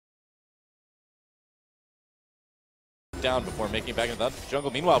down before making it back into the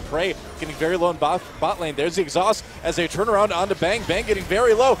jungle. Meanwhile, Prey getting very low in bot lane. There's the exhaust as they turn around onto Bang. Bang getting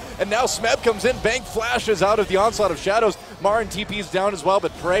very low, and now Smeb comes in. Bang flashes out of the onslaught of shadows. MaRin TP's down as well,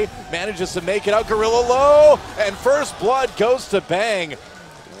 but Prey manages to make it out. Gorilla low, and first blood goes to Bang.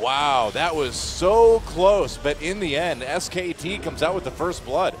 Wow, that was so close, but in the end, SKT comes out with the first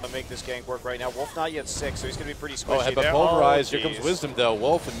blood. I'll make this gank work right now. Wolf not yet 6, so he's going to be pretty squishy. Oh, but pulverized. Here comes Wisdom, though.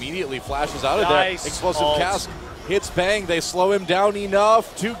 Wolf immediately flashes out of there. Explosive cast hits Bang. They slow him down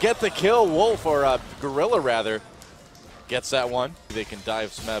enough to get the kill. Wolf, or Gorilla rather, gets that one. They can dive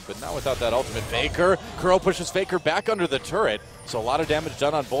Smeb, but not without that ultimate. Faker. Kuro pushes Faker back under the turret, so a lot of damage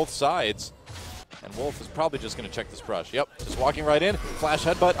done on both sides. And Wolf is probably just going to check this brush. Yep, just walking right in. Flash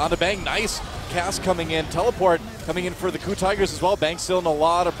headbutt onto Bang. Nice. Cast coming in. Teleport coming in for the KOO Tigers as well. Bang still in a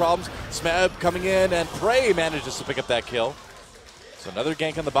lot of problems. Smeb coming in, and Prey manages to pick up that kill. So another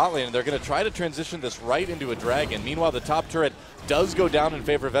gank on the bot lane, and they're going to try to transition this right into a dragon. Meanwhile, the top turret does go down in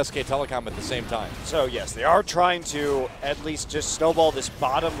favor of SK Telecom at the same time. So yes, they are trying to at least just snowball this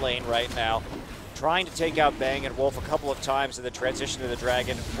bottom lane right now. Trying to take out Bang and Wolf a couple of times in the transition to the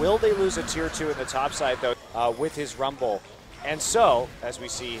Dragon. Will they lose a tier 2 in the top side, though, with his Rumble? And so, as we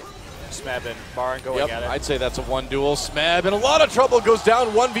see Smeb and MaRin going at it. I'd say that's a one duel. Smeb in a lot of trouble, goes down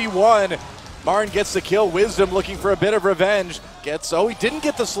 1v1. MaRin gets the kill. Wisdom looking for a bit of revenge. Oh, he didn't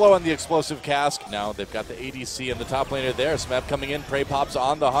get the slow on the explosive cast. Now they've got the ADC and the top laner there. Smeb coming in. Prey pops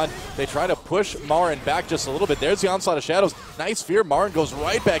on the hunt. They try to push MaRin back just a little bit. There's the onslaught of shadows. Nice fear. MaRin goes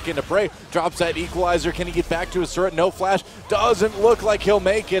right back into Prey. Drops that equalizer. Can he get back to his turret? No flash. Doesn't look like he'll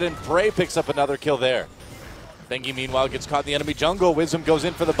make it, and Prey picks up another kill there. Bengi, meanwhile, gets caught in the enemy jungle. Wisdom goes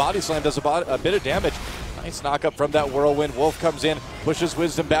in for the body slam. Does a bit of damage. Nice knock up from that whirlwind. Wolf comes in, pushes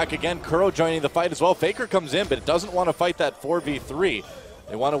Wisdom back again. Kuro joining the fight as well. Faker comes in, but it doesn't want to fight that 4v3.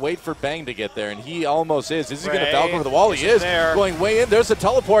 They want to wait for Bang to get there, and he almost is. Is he going to Falcon over the wall? He is. Going way in. There's a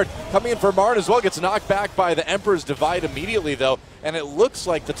teleport coming in for MaRin as well. Gets knocked back by the Emperor's Divide immediately, though, and it looks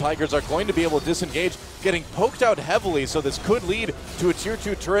like the Tigers are going to be able to disengage, getting poked out heavily, so this could lead to a tier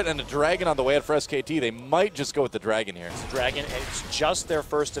 2 turret and a dragon on the way out for SKT. They might just go with the dragon here. It's a dragon, and it's just their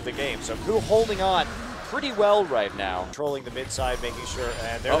first of the game, so KOO holding on pretty well right now. Controlling the mid side, making sure,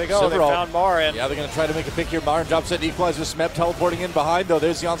 and there they go, they found MaRin. Yeah, they're going to try to make a pick here. MaRin drops that equalizer. Smeb teleporting in behind, though.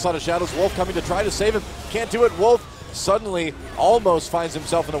 There's the onslaught of shadows. Wolf coming to try to save him. Can't do it. Wolf suddenly almost finds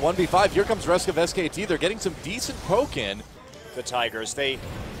himself in a 1v5. Here comes rest of SKT. They're getting some decent poke in. The Tigers, they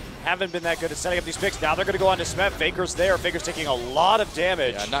haven't been that good at setting up these picks. Now they're going to go on to Smeb. Faker's there. Faker's taking a lot of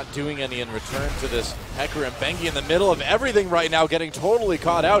damage. Yeah, not doing any in return to this Hecarim. Bengi in the middle of everything right now, getting totally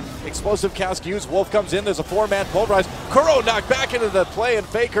caught out. Explosive cast used. Wolf comes in. There's a 4-man pulverize. Kuro knocked back into the play, and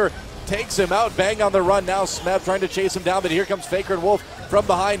Faker takes him out. Bang on the run now. Smeb trying to chase him down, but here comes Faker and Wolf from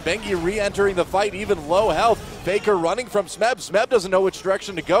behind. Bengi re-entering the fight, even low health. Faker running from Smeb. Smeb doesn't know which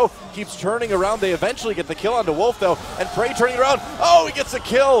direction to go. Keeps turning around. They eventually get the kill onto Wolf, though, and Prey turning around. Oh, he gets a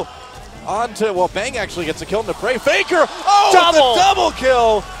kill onto, well, Bang actually gets a kill into Prey. Faker, the double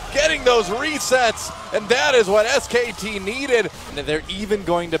kill, getting those resets, and that is what SKT needed. And they're even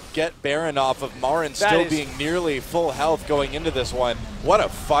going to get Baron off of MaRin still being nearly full health going into this one. What a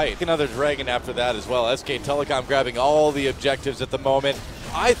fight. Another dragon after that as well. SK Telecom grabbing all the objectives at the moment.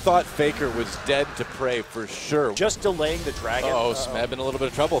 I thought Faker was dead to Prey for sure. Just delaying the dragon. Smeb in a little bit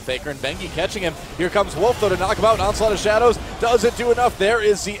of trouble. Faker and Bengi catching him. Here comes Wolf, though, to knock him out. Onslaught of Shadows doesn't do enough. There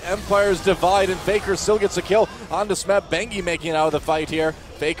is the Empire's Divide, and Faker still gets a kill onto Smeb. Bengi making it out of the fight here.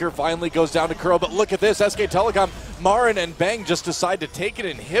 Faker finally goes down to Kuro, but look at this. SK Telecom, MaRin and Bang just decide to take an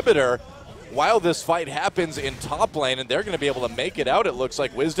inhibitor while this fight happens in top lane, and they're going to be able to make it out. It looks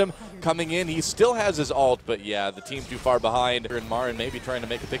like Wisdom coming in. He still has his ult, but yeah, the team too far behind. And MaRin maybe trying to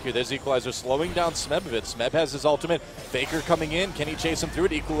make a pick here. There's Equalizer slowing down Smeb a bit. Smeb has his ultimate. Faker coming in. Can he chase him through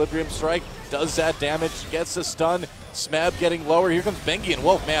it? Equilibrium strike does that damage. Gets the stun. Smeb getting lower. Here comes Bengi and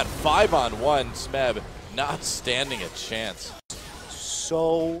Wolf. Man, 5-on-1. Smeb not standing a chance.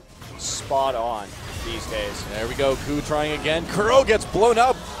 So spot on these days. There we go. KOO trying again. Kuro gets blown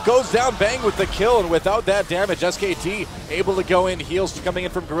up. Goes down. Bang with the kill, and without that damage, SKT able to go in. Heals coming in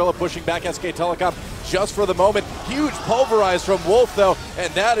from Gorilla, pushing back SK Telecom just for the moment. Huge pulverize from Wolf, though,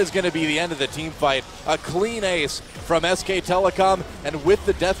 and that is going to be the end of the team fight. A clean ace from SK Telecom, and with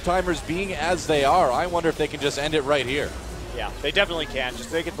the death timers being as they are, I wonder if they can just end it right here. Yeah, they definitely can.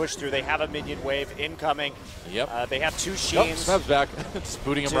 Just they can push through. They have a minion wave incoming. Yep. They have 2 Sheens. Smeb's back. It's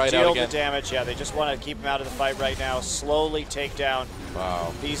booting him right out deal again. The damage. Yeah, they just want to keep him out of the fight right now. Slowly take down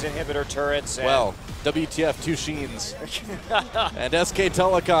these inhibitor turrets. And well, WTF, 2 Sheens. And SK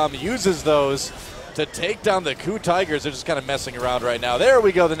Telecom uses those to take down the KOO Tigers. They're just kind of messing around right now. There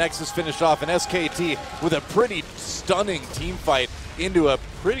we go. The Nexus finished off, and SKT with a pretty stunning team fight into a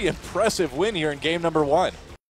pretty impressive win here in game number 1.